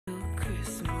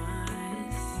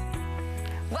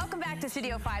Welcome back to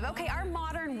Studio 5. Okay, our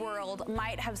modern world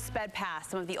might have sped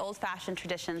past some of the old-fashioned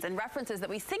traditions and references that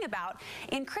we sing about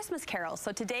in Christmas carols.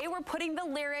 So today we're putting the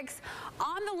lyrics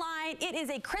on the line. It is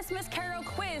a Christmas carol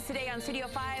quiz today on Studio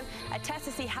 5, a test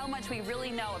to see how much we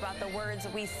really know about the words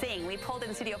we sing. We pulled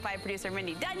in Studio 5 producer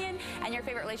Mindy Dunyon and your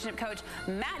favorite relationship coach,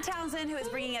 Matt Townsend, who is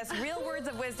bringing us real words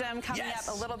of wisdom coming up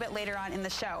a little bit later on in the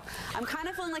show. I'm kind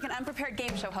of feeling like an unprepared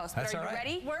game show host, but are you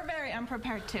ready? We're very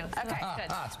unprepared too. So okay,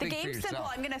 good. The game's simple.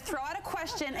 I'm going to throw out a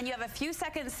question, and you have a few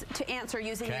seconds to answer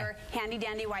using your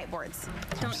handy-dandy whiteboards.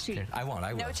 Don't cheat. I won't.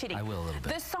 I will. No cheating. I will a little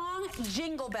bit. The song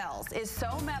Jingle Bells is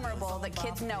so memorable that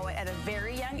kids know it at a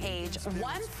very young age.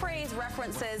 One phrase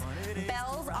references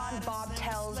bells on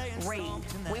bobtails ring.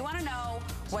 We want to know,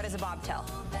 what is a bobtail?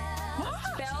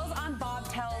 What? Bells on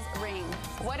bobtails ring.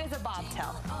 What is a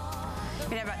bobtail?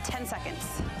 We have about 10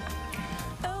 seconds.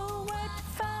 Oh, what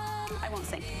fun. I won't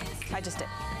sing. I just did.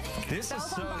 This bells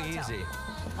is so easy.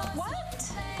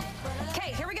 What?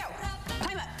 Okay, here we go.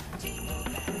 Time up.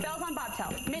 Bells on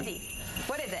bobtail. Mindy,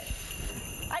 what is it?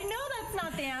 I know that's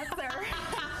not the answer.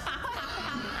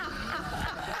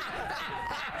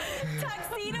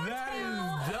 Tuxedo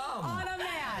on a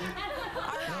man. All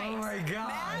right. Oh my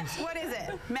gosh. Matt, what is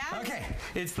it? Matt? Okay,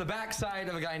 it's the backside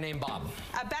of a guy named Bob.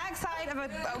 A backside of a,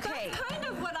 okay. That's kind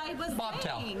of what I was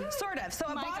saying. Sort of. So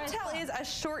a bobtail is a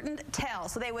shortened tail.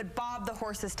 So they would bob the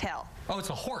horse's tail. Oh, it's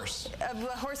a horse. A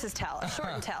horse's tail, a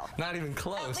shortened tail. Not even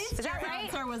close. At least is that right?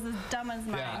 Answer was as dumb as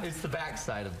mine. Yeah, it's the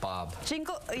backside of Bob.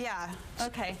 Jingle, yeah.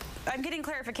 Okay. I'm getting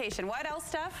clarification. What else,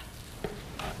 Steph?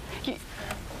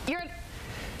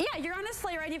 You're on a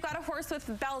sleigh ride. You've got a horse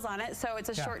with bells on it, so it's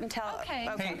a shortened tail. Okay.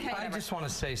 Hey, I just want to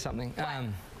say something.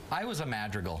 I was a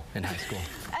madrigal in high school.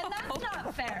 And that's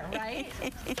not fair, right?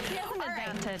 He has an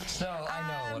advantage. So I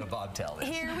know what a bobtail is.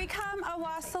 Here we come, a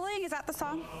wassailing. Is that the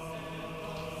song?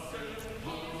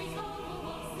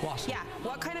 Wassailing. Yeah.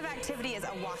 What kind of activity is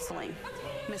a wassailing,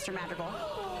 Mr. Madrigal?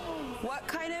 What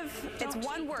kind of, it's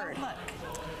one word.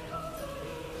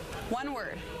 One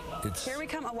word. Here we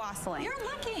come, a wassailing. You're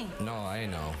lucky. No, I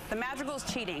know. The madrigal's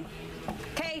cheating.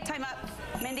 Okay, time up.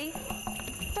 Mindy?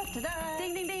 Da-da-da.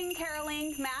 Ding, ding, ding,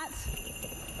 caroling. Matt?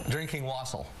 Drinking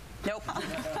wassail. Nope.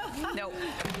 Nope.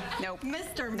 Nope.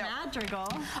 Mr. Madrigal.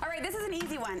 All right, this is an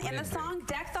easy one. In the song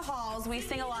Deck the Halls, we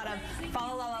sing a lot of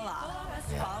fa-la-la-la-la,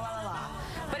 fa-la-la-la-la.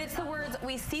 But it's the words,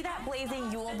 we see that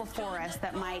blazing Yule before us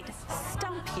that might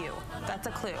stump you. That's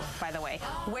a clue, by the way.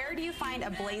 Where do you find a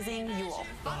blazing Yule?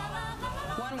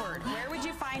 One word. Where would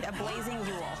you find a blazing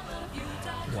Yule?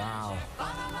 Wow.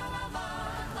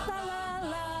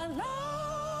 La-la-la-la.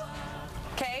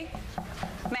 Okay.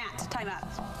 Matt, time up.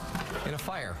 In a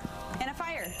fire. In a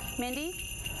fire. Mindy?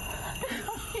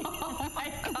 Oh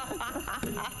my God.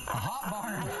 A hot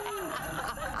barn.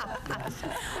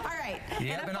 All right.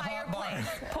 Yep, in a fireplace.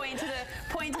 Point to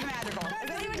the madrigal. Is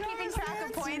anyone keeping track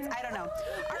of points? I don't know.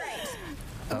 All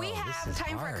right. We have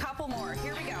time for a couple more.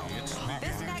 Here we go.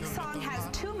 This next song has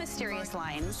two mysterious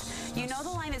lines. You know the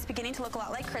line is beginning to look a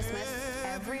lot like Christmas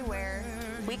everywhere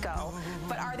we go.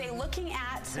 But are they looking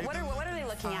at, what are they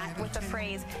looking at with the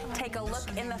phrase, take a look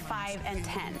in the 5 and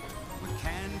 10?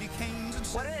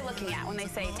 What are they looking at when they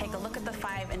say, take a look at the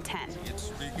 5 and 10?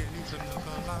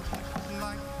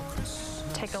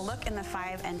 Take a look in the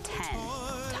 5 and 10.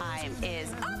 Time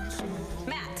is up.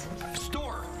 Matt.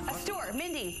 Store. A store.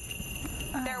 Mindy.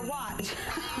 Their watch.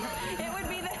 It would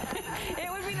be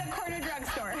the corner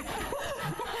drugstore.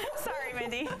 Sorry,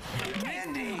 Mindy. Okay.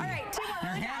 Mindy. All right, two more.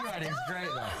 Your handwriting's great,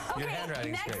 though. Your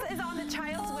handwriting's next great. is on the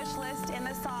child's wish list in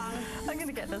the song. I'm going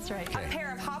to get this right. A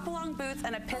pair of hop-along boots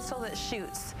and a pistol that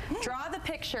shoots. Draw the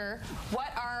picture.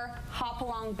 What are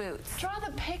hop-along boots? Draw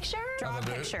the picture? Draw a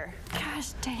picture.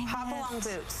 Gosh dang it. Hop-along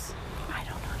boots. I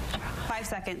don't know. 5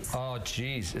 seconds. Oh,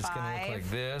 geez. It's going to look like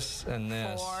this and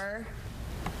this. 4,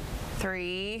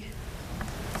 3,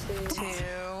 2,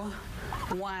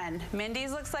 1.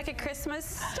 Mindy's looks like a Christmas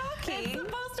stocking. It's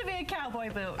supposed to be a cowboy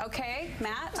boot. Okay,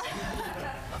 Matt?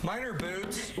 Mine are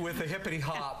boots with a hippity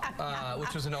hop,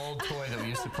 which was an old toy that we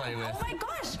used to play with. Oh my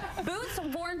gosh! Boots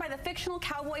worn by the fictional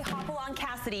cowboy Hopalong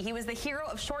Cassidy. He was the hero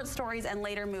of short stories and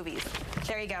later movies.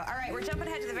 There you go. All right, we're jumping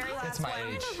ahead to the very last one.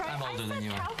 It's my age. I'm older than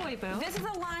you are. Cowboy boot. This is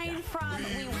a line from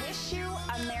We Wish You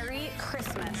a Merry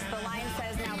Christmas. The line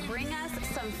says, now bring us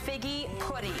some figgy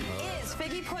pudding. Is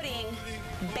figgy pudding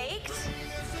baked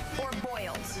or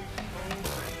boiled?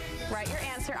 Write your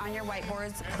answer on your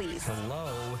whiteboards, please.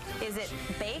 Hello. Is it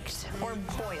baked or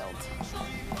boiled?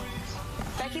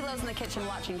 Becky Lowe's in the kitchen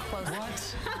watching closely.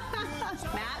 What?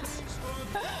 Matt?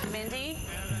 Mindy?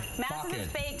 Matt says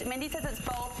it's baked. Mindy says it's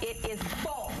both. It is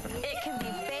both. It can be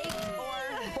baked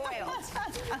or boiled.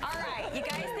 All right, you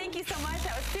guys, thank you so much.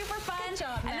 That was super fun. Good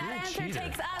job, and Matt. that You're a answer cheater.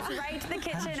 takes us right to the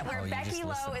kitchen where Oh, you Becky just Lowe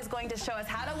listen. is going to show us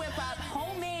how to whip up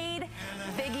homemade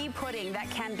figgy pudding that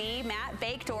can be, Matt,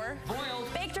 baked or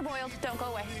Boiled. Baked or boiled. Don't go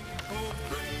away.